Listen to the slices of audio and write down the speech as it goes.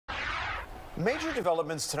Major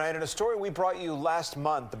developments tonight in a story we brought you last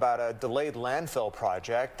month about a delayed landfill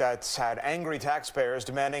project that's had angry taxpayers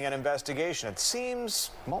demanding an investigation. It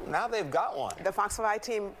seems, well, now they've got one. The Fox 5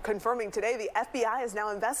 team confirming today the FBI is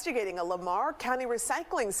now investigating a Lamar County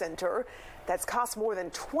recycling center that's cost more than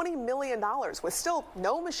 $20 million with still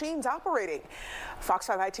no machines operating. Fox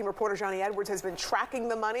 5 team reporter Johnny Edwards has been tracking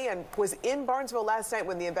the money and was in Barnesville last night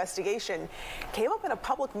when the investigation came up in a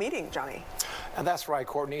public meeting, Johnny. And that's right,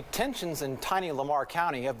 Courtney. Tensions in tiny Lamar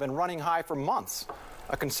County have been running high for months.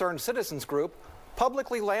 A concerned citizens group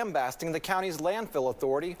publicly lambasting the county's landfill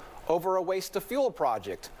authority over a waste-to-fuel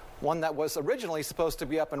project, one that was originally supposed to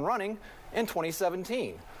be up and running in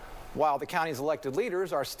 2017. While the county's elected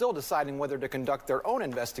leaders are still deciding whether to conduct their own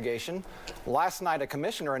investigation, last night a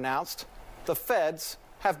commissioner announced the feds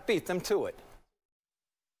have beat them to it.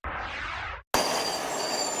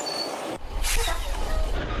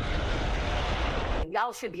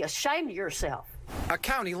 Y'all should be ashamed of yourself. A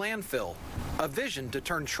county landfill, a vision to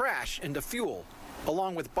turn trash into fuel,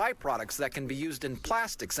 along with byproducts that can be used in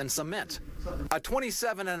plastics and cement. A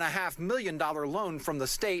 $27.5 million loan from the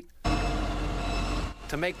state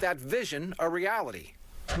to make that vision a reality.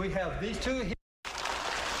 We have these two here.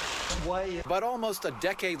 But almost a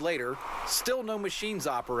decade later, still no machines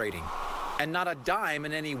operating, and not a dime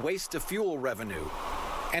in any waste-to-fuel revenue.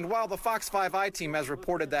 And while the Fox 5 team has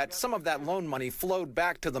reported that some of that loan money flowed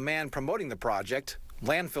back to the man promoting the project,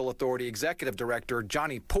 Landfill Authority Executive Director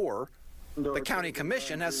Johnny Poor, the County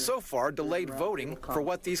Commission has so far delayed voting for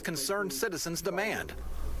what these concerned citizens demand: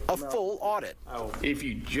 a full audit. If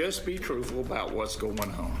you just be truthful about what's going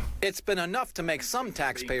on. It's been enough to make some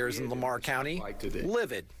taxpayers in Lamar County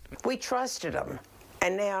livid. We trusted them,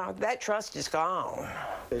 and now that trust is gone.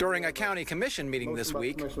 During a county commission meeting this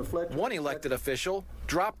week, one elected official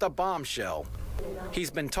dropped a bombshell. He's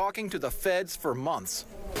been talking to the feds for months.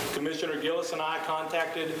 Commissioner Gillis and I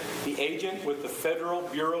contacted the agent with the Federal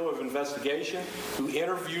Bureau of Investigation who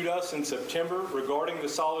interviewed us in September regarding the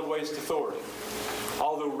Solid Waste Authority.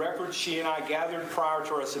 Although records she and I gathered prior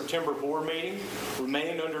to our September board meeting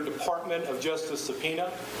remain under Department of Justice subpoena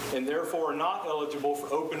and therefore are not eligible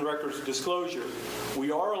for open records disclosure,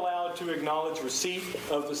 we are allowed to acknowledge receipt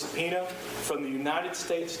of the subpoena from the United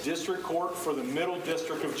States District Court for the Middle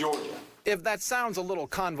District of Georgia. If that sounds a little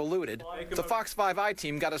convoluted, the Fox 5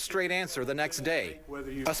 team got a straight answer the next day.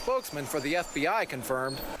 A spokesman for the FBI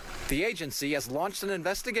confirmed the agency has launched an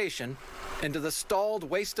investigation into the stalled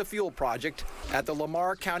waste-to-fuel project at the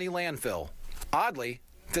Lamar County landfill. Oddly,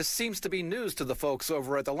 this seems to be news to the folks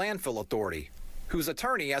over at the Landfill Authority, whose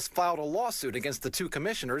attorney has filed a lawsuit against the two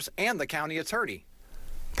commissioners and the county attorney,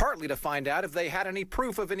 partly to find out if they had any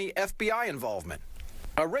proof of any FBI involvement.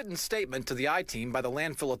 A written statement to the I-team by the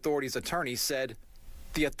Landfill Authority's attorney said,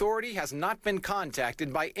 "The authority has not been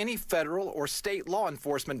contacted by any federal or state law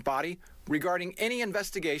enforcement body regarding any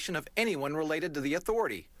investigation of anyone related to the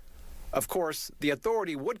authority. Of course, the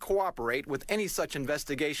authority would cooperate with any such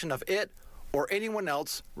investigation of it or anyone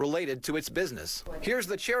else related to its business." Here's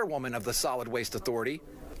the chairwoman of the Solid Waste Authority,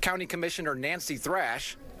 County Commissioner Nancy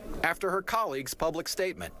Thrash, after her colleague's public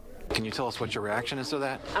statement. Can you tell us what your reaction is to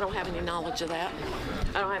that? I don't have any knowledge of that.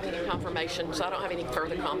 I don't have any confirmation, so I don't have any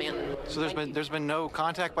further comment. So there's been no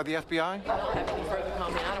contact by the FBI? I don't have any further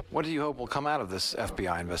comment. What do you hope will come out of this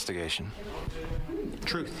FBI investigation?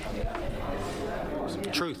 Truth.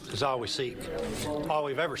 Truth is all we seek, all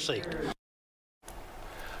we've ever seeked.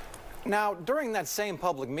 Now, during that same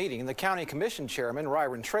public meeting, the County Commission Chairman,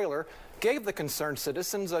 Ryron Traylor, gave the concerned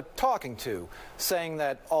citizens a talking to, saying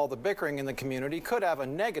that all the bickering in the community could have a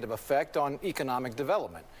negative effect on economic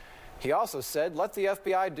development. He also said, let the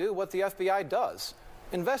FBI do what the FBI does,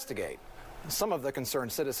 investigate. Some of the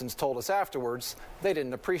concerned citizens told us afterwards they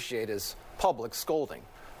didn't appreciate his public scolding.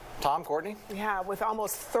 Tom, Courtney? Yeah, with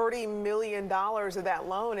almost $30 million of that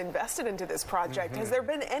loan invested into this project, has there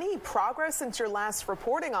been any progress since your last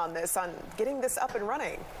reporting on this, on getting this up and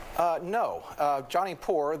running? No. Johnny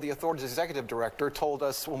Poor, the authority's executive director, told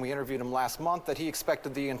us when we interviewed him last month that he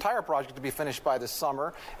expected the entire project to be finished by this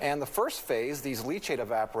summer, and the first phase, these leachate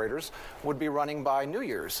evaporators, would be running by New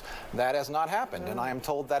Year's. That has not happened, and I am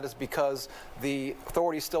told that is because the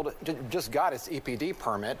authority still just got its EPD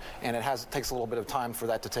permit, and it takes a little bit of time for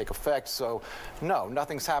that to take effect. So, no,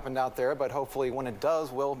 nothing's happened out there, but hopefully when it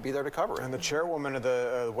does, we'll be there to cover it. And the chairwoman of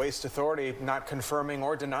the Waste Authority not confirming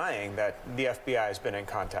or denying that the FBI has been in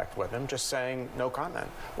contact with him, just saying no comment.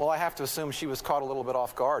 Well, I have to assume she was caught a little bit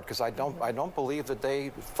off guard because I don't believe that they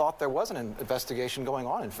thought there was an investigation going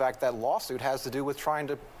on. In fact, that lawsuit has to do with trying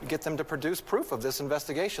to get them to produce proof of this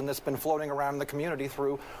investigation that's been floating around the community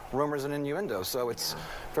through rumors and innuendo. So it's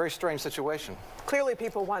a very strange situation. Clearly,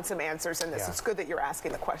 people want some answers in this. It's good that you're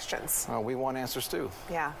asking the questions. We want answers too.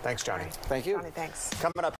 Yeah. Thanks, Johnny. Right. Thank you. Johnny, thanks. Coming up.